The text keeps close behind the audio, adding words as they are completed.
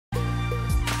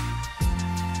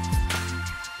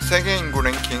세계 인구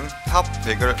랭킹 탑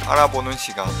 100을 알아보는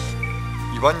시간.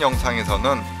 이번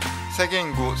영상에서는 세계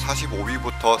인구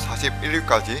 45위부터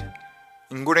 41위까지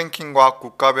인구 랭킹과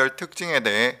국가별 특징에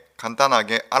대해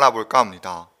간단하게 알아볼까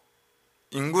합니다.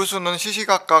 인구수는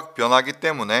시시각각 변하기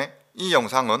때문에 이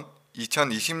영상은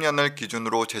 2020년을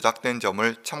기준으로 제작된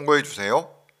점을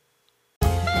참고해주세요.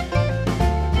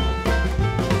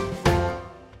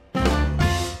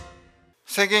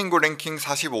 세계 인구 랭킹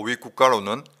 45위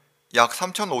국가로는 약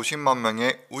 3,050만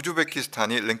명의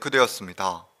우즈베키스탄이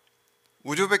랭크되었습니다.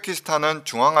 우즈베키스탄은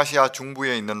중앙아시아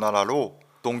중부에 있는 나라로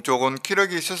동쪽은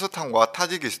키르기스스탄과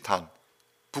타지키스탄,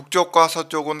 북쪽과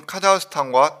서쪽은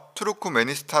카자흐스탄과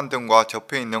투르크메니스탄 등과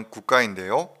접해 있는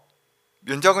국가인데요.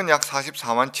 면적은 약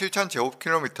 44만 7천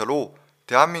제곱킬로미터로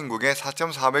대한민국의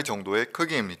 4.4배 정도의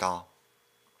크기입니다.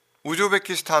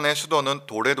 우즈베키스탄의 수도는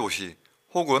도레 도시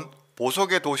혹은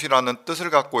보석의 도시라는 뜻을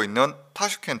갖고 있는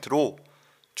타슈켄트로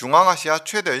중앙아시아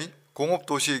최대의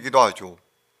공업도시이기도 하죠.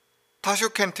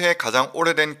 타슈켄트의 가장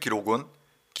오래된 기록은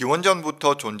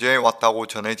기원전부터 존재해왔다고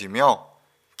전해지며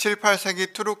 7,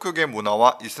 8세기 투르크계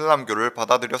문화와 이슬람교를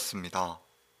받아들였습니다.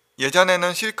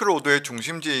 예전에는 실크로드의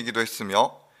중심지이기도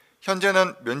했으며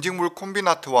현재는 면직물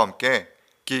콤비나트와 함께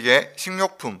기계,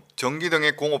 식료품, 전기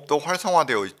등의 공업도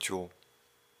활성화되어 있죠.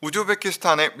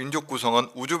 우즈베키스탄의 민족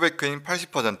구성은 우즈베크인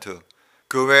 80%,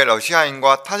 그 외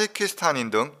러시아인과 타지키스탄인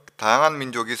등 다양한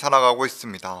민족이 살아가고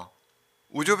있습니다.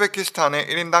 우즈베키스탄의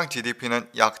 1인당 GDP는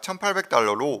약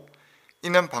 1,800달러로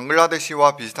이는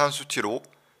방글라데시와 비슷한 수치로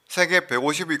세계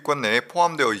 150위권 내에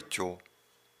포함되어 있죠.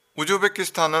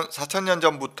 우즈베키스탄은 4,000년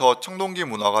전부터 청동기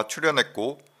문화가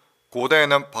출현했고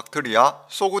고대에는 박트리아,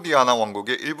 소그디아나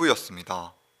왕국의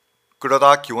일부였습니다.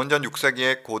 그러다 기원전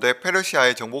 6세기에 고대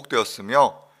페르시아에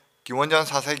정복되었으며 기원전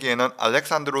 4세기에는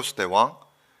알렉산드로스 대왕,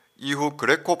 이후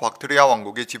그레코 박트리아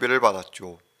왕국의 지배를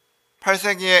받았죠.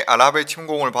 8세기에 아랍의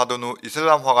침공을 받은 후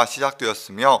이슬람화가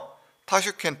시작되었으며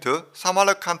타슈켄트,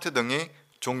 사마르칸트 등이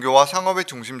종교와 상업의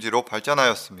중심지로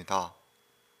발전하였습니다.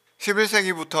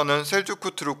 11세기부터는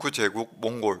셀주크 투르크 제국,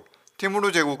 몽골,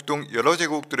 티무르 제국 등 여러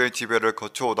제국들의 지배를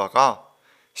거쳐오다가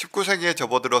 19세기에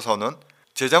접어들어서는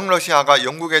제정 러시아가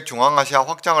영국의 중앙아시아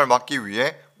확장을 막기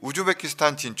위해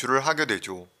우즈베키스탄 진출을 하게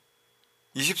되죠.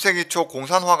 20세기 초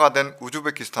공산화가 된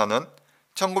우즈베키스탄은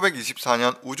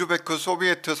 1924년 우즈베크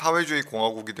소비에트 사회주의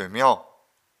공화국이 되며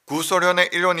구소련의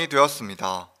일원이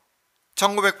되었습니다.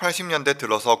 1980년대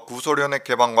들어서 구소련의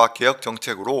개방과 개혁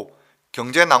정책으로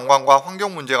경제 난관과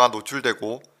환경 문제가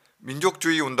노출되고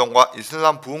민족주의 운동과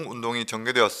이슬람 부흥 운동이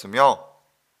전개되었으며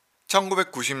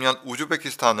 1990년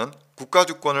우즈베키스탄은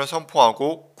국가주권을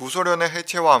선포하고 구소련의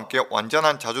해체와 함께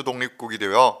완전한 자주독립국이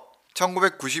되어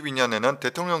 1992년에는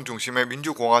대통령 중심의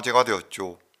민주공화제가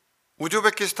되었죠.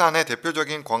 우즈베키스탄의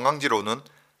대표적인 관광지로는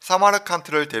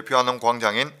사마르칸트를 대표하는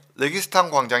광장인 레기스탄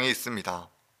광장이 있습니다.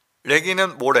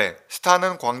 레기는 모래,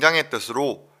 스탄은 광장의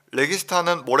뜻으로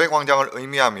레기스탄은 모래광장을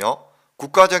의미하며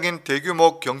국가적인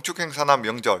대규모 경축 행사나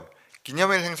명절,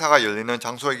 기념일 행사가 열리는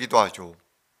장소이기도 하죠.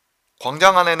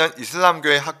 광장 안에는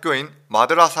이슬람교의 학교인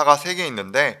마드라사가 3개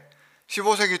있는데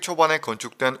 15세기 초반에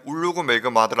건축된 울루그 메그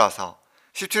마드라사,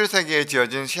 17세기에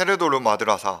지어진 셰르도르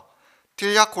마드라사,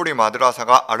 틸야코리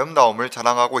마드라사가 아름다움을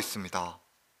자랑하고 있습니다.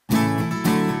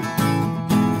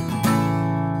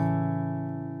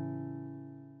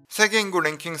 세계 인구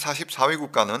랭킹 44위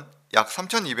국가는 약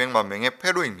 3,200만 명의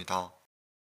페루입니다.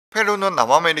 페루는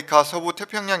남아메리카 서부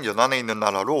태평양 연안에 있는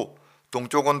나라로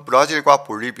동쪽은 브라질과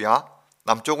볼리비아,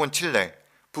 남쪽은 칠레,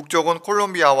 북쪽은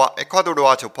콜롬비아와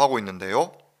에콰도르와 접하고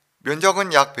있는데요.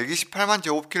 면적은 약 128만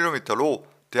제곱킬로미터로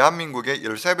대한민국의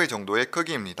 13배 정도의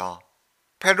크기입니다.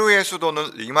 페루의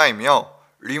수도는 리마이며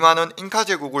리마는 잉카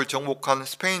제국을 정복한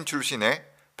스페인 출신의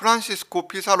프란시스코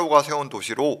피사로가 세운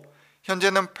도시로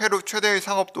현재는 페루 최대의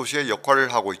상업도시의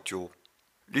역할을 하고 있죠.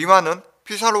 리마는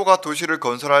피사로가 도시를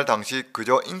건설할 당시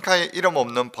그저 잉카의 이름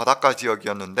없는 바닷가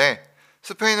지역이었는데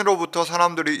스페인으로부터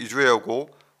사람들이 이주해오고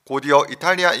곧이어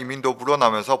이탈리아 이민도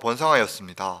불어나면서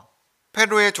번성하였습니다.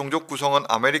 페루의 종족 구성은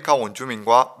아메리카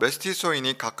원주민과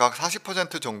메스티소인이 각각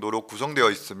 40% 정도로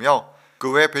구성되어 있으며 그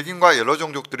외 백인과 여러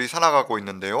종족들이 살아가고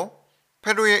있는데요.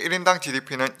 페루의 1인당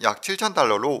GDP는 약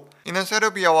 7,000달러로 이는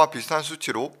세르비아와 비슷한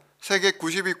수치로 세계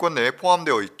 90위권 내에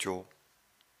포함되어 있죠.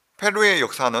 페루의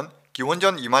역사는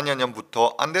기원전 2만여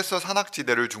년부터 안데스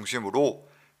산악지대를 중심으로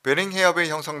베링 해협에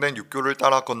형성된 육교를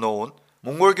따라 건너온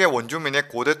몽골계 원주민의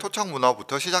고대 토착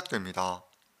문화부터 시작됩니다.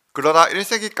 그러다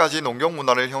 1세기까지 농경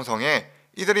문화를 형성해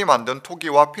이들이 만든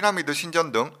토기와 피라미드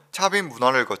신전 등 차빈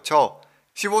문화를 거쳐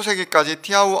 15세기까지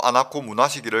티아우 아나코 문화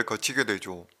시기를 거치게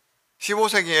되죠.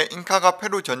 15세기에 잉카가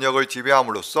페루 전역을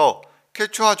지배함으로써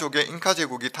퀘추아족의 잉카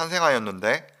제국이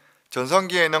탄생하였는데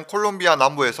전성기에는 콜롬비아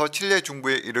남부에서 칠레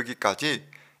중부에 이르기까지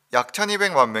약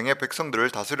 1200만 명의 백성들을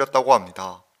다스렸다고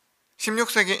합니다.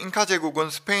 16세기 잉카 제국은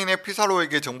스페인의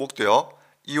피사로에게 정복되어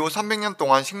이후 300년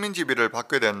동안 식민 지배를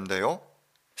받게 되는데요.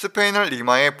 스페인은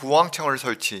리마에 부왕청을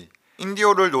설치,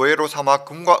 인디오를 노예로 삼아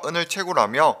금과 은을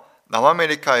채굴하며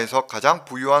남아메리카에서 가장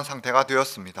부유한 상태가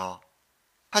되었습니다.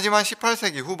 하지만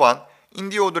 18세기 후반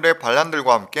인디오들의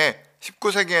반란들과 함께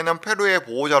 19세기에는 페루의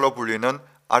보호자로 불리는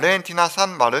아르헨티나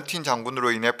산 마르틴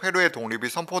장군으로 인해 페루의 독립이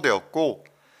선포되었고,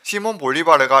 시몬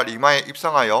볼리바르가 리마에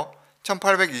입성하여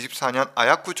 1824년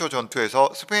아야쿠초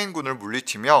전투에서 스페인군을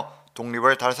물리치며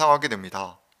독립을 달성하게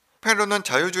됩니다. 페루는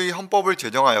자유주의 헌법을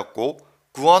제정하였고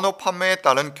구아노 판매에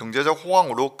따른 경제적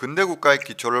호황으로 근대국가의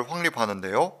기초를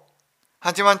확립하는데요.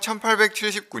 하지만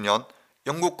 1879년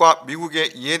영국과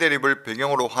미국의 이해대립을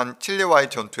배경으로 한 칠레와의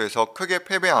전투에서 크게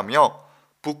패배하며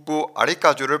북부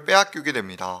아리까주를 빼앗기게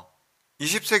됩니다.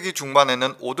 20세기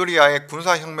중반에는 오드리아의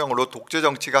군사혁명으로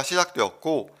독재정치가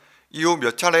시작되었고, 이후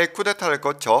몇 차례의 쿠데타를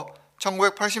거쳐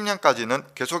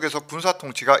 1980년까지는 계속해서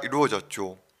군사통치가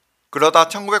이루어졌죠. 그러다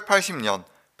 1980년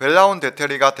벨라운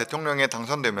데테리가 대통령에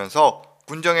당선되면서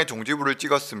군정의 종지부를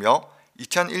찍었으며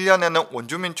 2001년에는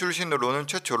원주민 출신으로는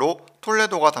최초로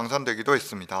톨레도가 당선되기도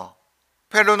했습니다.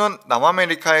 페루는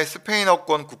남아메리카의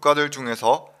스페인어권 국가들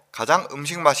중에서 가장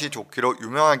음식 맛이 좋기로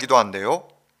유명하기도 한데요.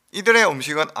 이들의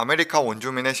음식은 아메리카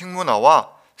원주민의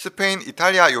식문화와 스페인,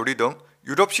 이탈리아 요리 등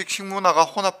유럽식 식문화가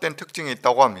혼합된 특징이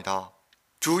있다고 합니다.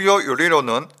 주요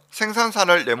요리로는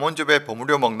생선살을 레몬즙에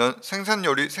버무려 먹는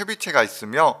생선요리 세비체가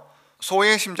있으며,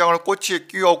 소의 심장을 꼬치에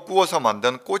끼워 구워서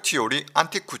만든 꼬치요리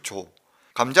안티쿠초,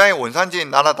 감자의 원산지인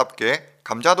나라답게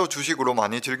감자도 주식으로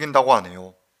많이 즐긴다고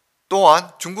하네요. 또한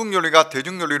중국 요리가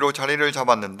대중요리로 자리를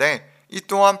잡았는데, 이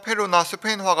또한 페루나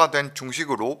스페인화가 된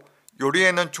중식으로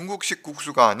요리에는 중국식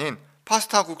국수가 아닌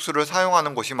파스타 국수를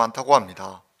사용하는 곳이 많다고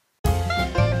합니다.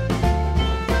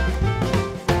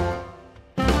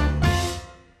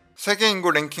 세계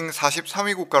인구 랭킹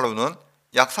 43위 국가로는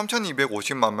약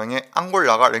 3,250만 명의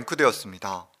앙골라가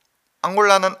랭크되었습니다.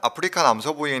 앙골라는 아프리카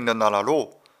남서부에 있는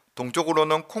나라로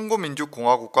동쪽으로는 콩고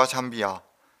민주공화국과 잠비아,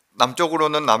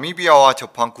 남쪽으로는 나미비아와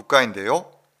접한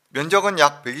국가인데요. 면적은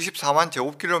약 124만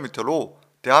제곱킬로미터로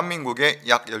대한민국의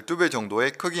약 12배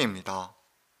정도의 크기입니다.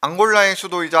 앙골라의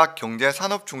수도이자 경제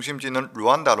산업 중심지는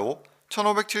루안다로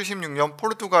 1576년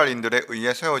포르투갈인들에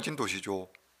의해 세워진 도시죠.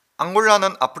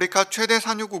 앙골라는 아프리카 최대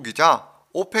산유국이자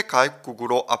오펙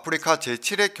가입국으로 아프리카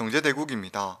제7의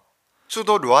경제대국입니다.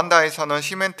 수도 루안다에서는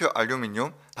시멘트,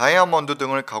 알루미늄, 다이아몬드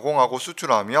등을 가공하고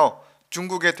수출하며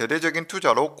중국의 대대적인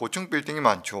투자로 고층 빌딩이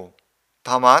많죠.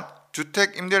 다만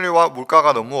주택 임대료와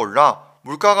물가가 너무 올라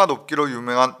물가가 높기로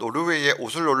유명한 노르웨이의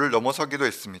오슬로를 넘어서기도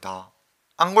했습니다.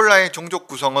 앙골라의 종족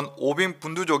구성은 오빈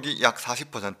분두족이 약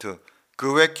 40%,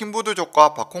 그 외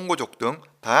킴부두족과 바콩고족 등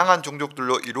다양한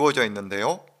종족들로 이루어져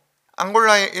있는데요.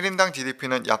 앙골라의 1인당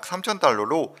GDP는 약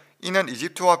 3,000달러로 이는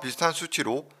이집트와 비슷한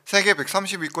수치로 세계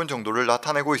 130위권 정도를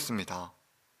나타내고 있습니다.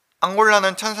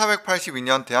 앙골라는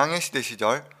 1482년 대항해 시대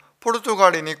시절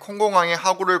포르투갈인이 콩공항의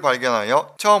하구를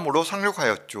발견하여 처음으로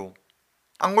상륙하였죠.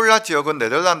 앙골라 지역은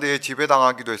네덜란드에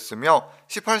지배당하기도 했으며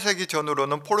 18세기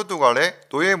전후로는 포르투갈의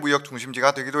노예무역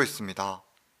중심지가 되기도 했습니다.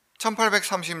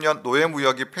 1830년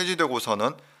노예무역이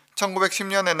폐지되고서는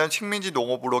 1910년에는 식민지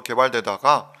농업으로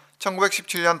개발되다가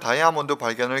 1917년 다이아몬드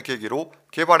발견을 계기로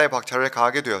개발에 박차를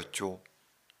가하게 되었죠.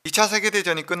 2차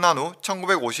세계대전이 끝난 후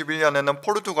 1951년에는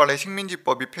포르투갈의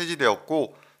식민지법이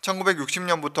폐지되었고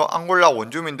 1960년부터 앙골라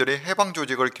원주민들이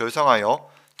해방조직을 결성하여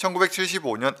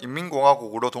 1975년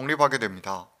인민공화국으로 독립하게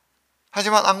됩니다.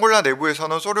 하지만 앙골라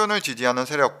내부에서는 소련을 지지하는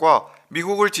세력과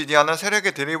미국을 지지하는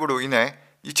세력의 대립으로 인해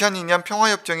 2002년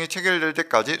평화협정이 체결될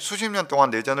때까지 수십 년 동안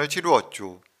내전을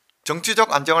치루었죠.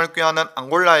 정치적 안정을 꾀하는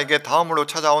앙골라에게 다음으로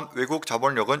찾아온 외국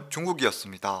자본력은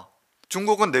중국이었습니다.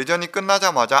 중국은 내전이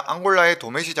끝나자마자 앙골라의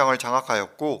도매시장을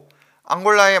장악하였고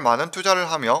앙골라에 많은 투자를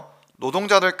하며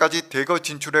노동자들까지 대거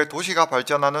진출해 도시가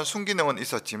발전하는 순기능은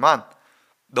있었지만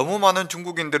너무 많은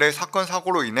중국인들의 사건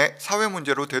사고로 인해 사회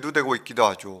문제로 대두되고 있기도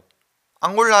하죠.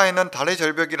 앙골라에는 달의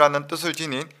절벽이라는 뜻을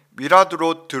지닌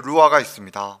미라드로 드 루아가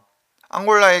있습니다.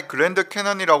 앙골라의 그랜드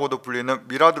캐넌이라고도 불리는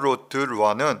미라드로 드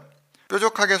루아는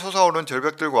뾰족하게 솟아오른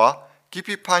절벽들과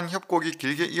깊이 파인 협곡이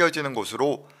길게 이어지는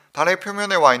곳으로 달의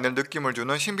표면에 와 있는 느낌을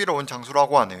주는 신비로운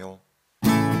장소라고 하네요.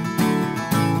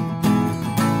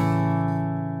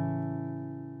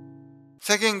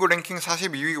 세계 인구 랭킹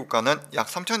 42위 국가는 약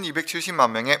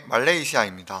 3,270만 명의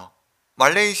말레이시아입니다.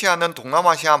 말레이시아는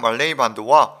동남아시아 말레이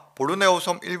반도와 보르네오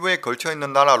섬 일부에 걸쳐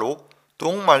있는 나라로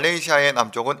동말레이시아의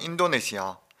남쪽은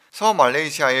인도네시아,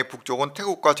 서말레이시아의 북쪽은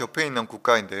태국과 접해 있는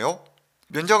국가인데요.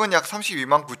 면적은 약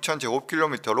 32만 9천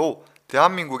제곱킬로미터로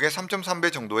대한민국의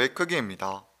 3.3배 정도의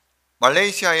크기입니다.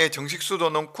 말레이시아의 정식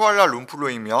수도는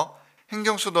쿠알라룸푸르이며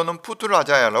행정 수도는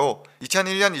푸트라자야로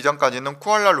 2001년 이전까지는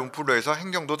쿠알라룸푸르에서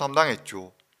행정도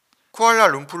담당했죠.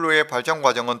 쿠알라룸푸르의 발전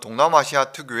과정은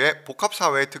동남아시아 특유의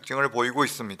복합사회의 특징을 보이고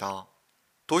있습니다.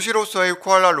 도시로서의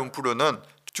쿠알라룸푸르는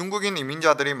중국인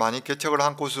이민자들이 많이 개척을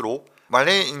한 곳으로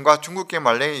말레이인과 중국계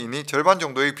말레이인이 절반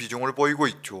정도의 비중을 보이고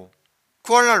있죠.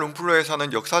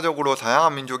 쿠알라룸푸르에서는 역사적으로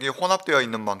다양한 민족이 혼합되어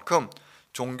있는 만큼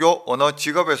종교, 언어,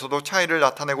 직업에서도 차이를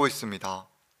나타내고 있습니다.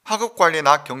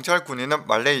 하급관리나 경찰, 군인은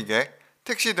말레이계,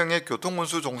 택시 등의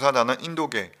교통운수 종사자는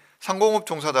인도계, 상공업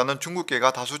종사자는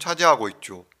중국계가 다수 차지하고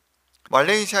있죠.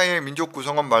 말레이시아의 민족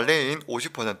구성은 말레이인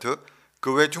 50%,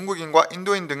 그 외 중국인과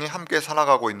인도인 등이 함께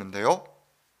살아가고 있는데요.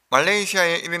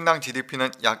 말레이시아의 1인당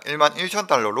GDP는 약 1만 1천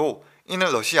달러로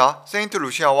이는 러시아,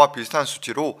 세인트루시아와 비슷한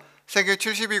수치로 세계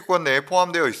 70위권 내에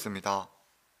포함되어 있습니다.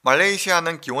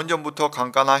 말레이시아는 기원전부터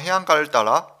강가나 해안가를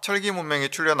따라 철기 문명에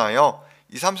출현하여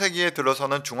 2, 3세기에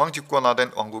들어서는 중앙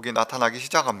집권화된 왕국이 나타나기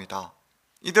시작합니다.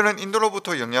 이들은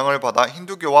인도로부터 영향을 받아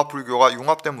힌두교와 불교가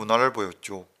융합된 문화를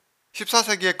보였죠.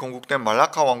 14세기에 건국된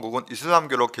말라카 왕국은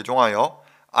이슬람교로 개종하여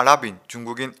아랍인,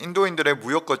 중국인, 인도인들의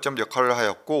무역 거점 역할을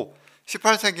하였고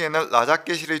 18세기에는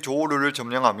라자케실이 조우르를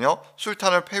점령하며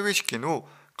술탄을 폐위시킨 후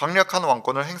강력한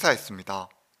왕권을 행사했습니다.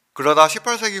 그러다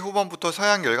 18세기 후반부터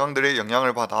서양 열강들의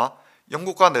영향을 받아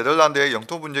영국과 네덜란드의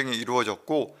영토 분쟁이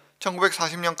이루어졌고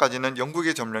 1940년까지는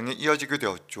영국의 점령이 이어지게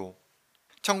되었죠.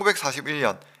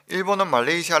 1941년 일본은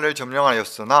말레이시아를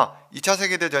점령하였으나 2차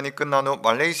세계대전이 끝난 후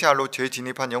말레이시아로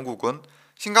재진입한 영국은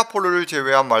싱가포르를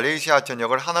제외한 말레이시아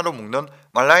전역을 하나로 묶는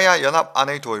말라야 연합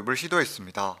안의 도입을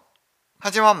시도했습니다.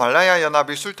 하지만 말라야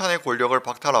연합이 술탄의 권력을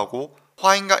박탈하고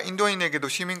화인과 인도인에게도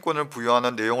시민권을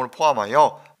부여하는 내용을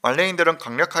포함하여 말레이인들은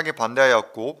강력하게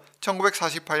반대하였고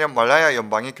 1948년 말라야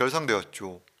연방이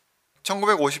결성되었죠.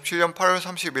 1957년 8월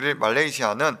 31일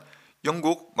말레이시아는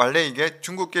영국, 말레이계,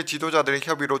 중국계 지도자들의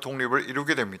협의로 독립을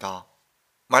이루게 됩니다.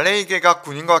 말레이계가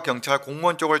군인과 경찰,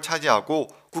 공무원 쪽을 차지하고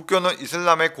국교는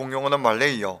이슬람의 공용어는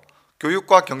말레이어,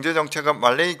 교육과 경제정책은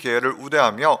말레이 계열을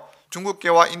우대하며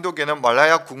중국계와 인도계는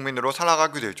말라야 국민으로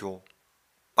살아가게 되죠.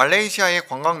 말레이시아의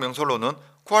관광 명소로는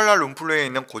쿠알라룸푸르에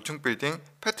있는 고층 빌딩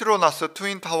페트로나스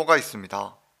트윈타워가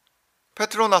있습니다.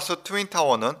 페트로나스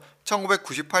트윈타워는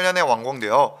 1998년에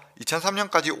완공되어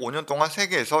 2003년까지 5년 동안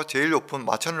세계에서 제일 높은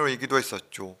마천루이기도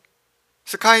했었죠.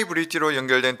 스카이 브릿지로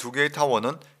연결된 두 개의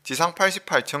타워는 지상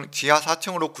 88층, 지하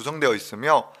 4층으로 구성되어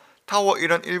있으며 타워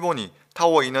 1은 일본이,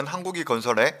 타워 2는 한국이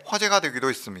건설해 화제가 되기도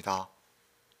했습니다.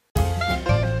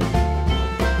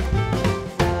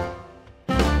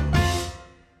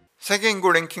 세계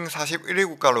인구 랭킹 41위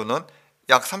국가로는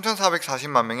약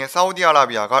 3,440만 명의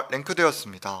사우디아라비아가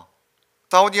랭크되었습니다.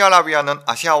 사우디아라비아는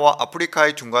아시아와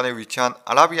아프리카의 중간에 위치한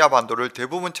아라비아 반도를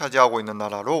대부분 차지하고 있는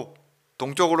나라로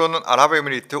동쪽으로는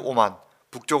아랍에미리트 오만,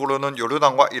 북쪽으로는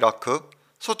요르단과 이라크,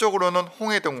 서쪽으로는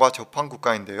홍해 등과 접한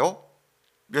국가인데요.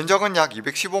 면적은 약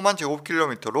 215만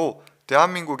제곱킬로미터로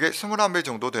대한민국의 21배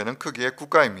정도 되는 크기의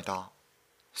국가입니다.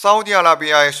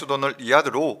 사우디아라비아의 수도는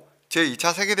리야드로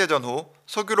제2차 세계대전 후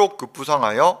석유로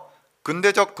급부상하여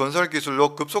근대적 건설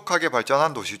기술로 급속하게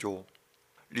발전한 도시죠.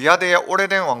 리야드의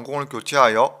오래된 왕궁을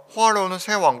교체하여 호화로운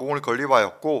새 왕궁을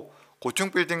건립하였고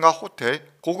고층 빌딩과 호텔,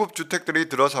 고급 주택들이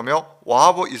들어서며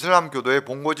와하브 이슬람교도의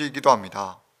본거지이기도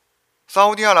합니다.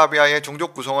 사우디아라비아의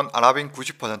종족 구성은 아랍인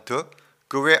 90%,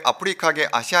 그 외 아프리카계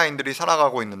아시아인들이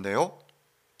살아가고 있는데요.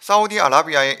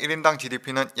 사우디아라비아의 1인당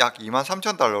GDP는 약 2만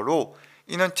 3천 달러로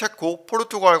이는 체코,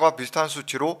 포르투갈과 비슷한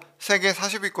수치로 세계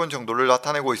 40위권 정도를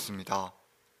나타내고 있습니다.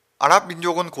 아랍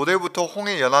민족은 고대부터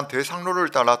홍해 연안 대상로를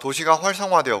따라 도시가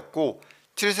활성화되었고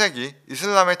 7세기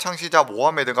이슬람의 창시자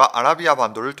모하메드가 아라비아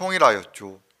반도를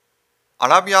통일하였죠.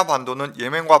 아라비아 반도는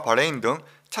예멘과 바레인 등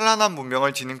찬란한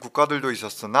문명을 지닌 국가들도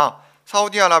있었으나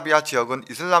사우디아라비아 지역은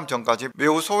이슬람 전까지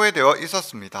매우 소외되어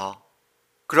있었습니다.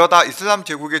 그러다 이슬람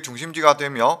제국의 중심지가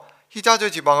되며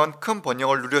히자즈 지방은 큰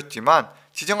번영을 누렸지만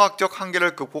지정학적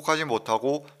한계를 극복하지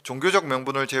못하고 종교적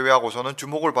명분을 제외하고서는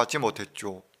주목을 받지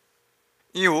못했죠.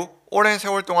 이후 오랜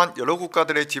세월 동안 여러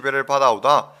국가들의 지배를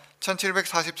받아오다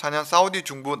 1744년 사우디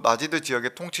중부 나지드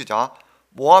지역의 통치자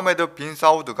모하메드 빈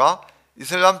사우드가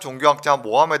이슬람 종교학자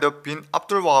모하메드 빈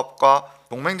압둘 와합과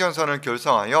동맹전선을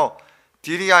결성하여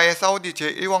디리아의 사우디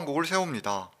제1왕국을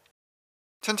세웁니다.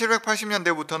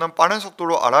 1780년대부터는 빠른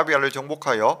속도로 아라비아를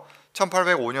정복하여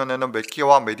 1805년에는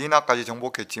메키와 메디나까지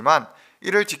정복했지만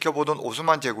이를 지켜보던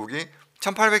오스만 제국이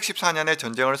 1814년에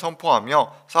전쟁을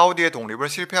선포하며 사우디의 독립을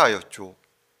실패하였죠.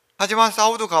 하지만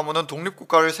사우드 가문은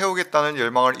독립국가를 세우겠다는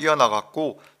열망을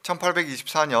이어나갔고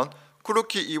 1824년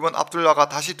쿠르키 이븐 압둘라가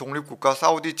다시 독립국가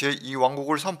사우디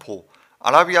제2왕국을 선포,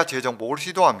 아라비아 재정복을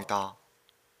시도합니다.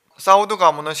 사우드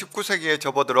가문은 19세기에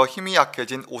접어들어 힘이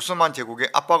약해진 오스만 제국에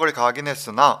압박을 가하긴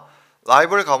했으나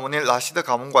라이벌 가문인 라시드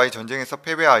가문과의 전쟁에서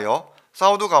패배하여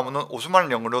사우드 가문은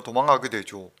오스만령으로 도망가게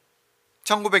되죠.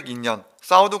 1902년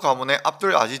사우드 가문의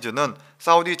압둘 아지즈는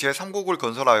사우디 제3국을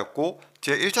건설하였고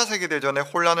제1차 세계대전의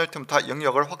혼란을 틈타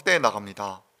영역을 확대해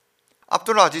나갑니다.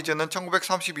 압둘 아지즈는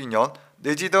 1932년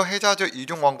네지드 헤자즈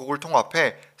이중 왕국을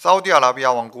통합해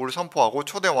사우디아라비아 왕국을 선포하고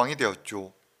초대왕이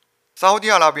되었죠.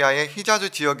 사우디아라비아의 히자즈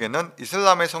지역에는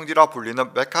이슬람의 성지라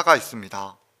불리는 메카가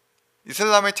있습니다.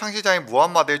 이슬람의 창시자인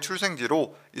무함마드의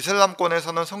출생지로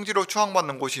이슬람권에서는 성지로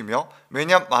추앙받는 곳이며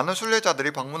매년 많은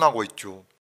순례자들이 방문하고 있죠.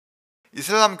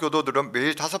 이슬람 교도들은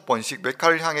매일 5번씩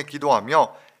메카를 향해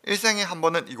기도하며 일생에 한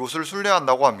번은 이곳을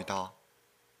순례한다고 합니다.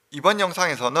 이번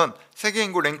영상에서는 세계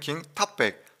인구 랭킹 탑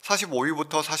 100,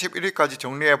 45위부터 41위까지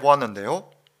정리해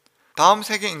보았는데요. 다음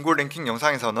세계 인구 랭킹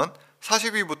영상에서는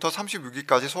 40위부터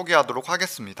 36위까지 소개하도록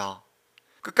하겠습니다.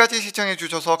 끝까지 시청해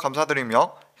주셔서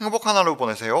감사드리며 행복한 하루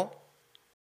보내세요.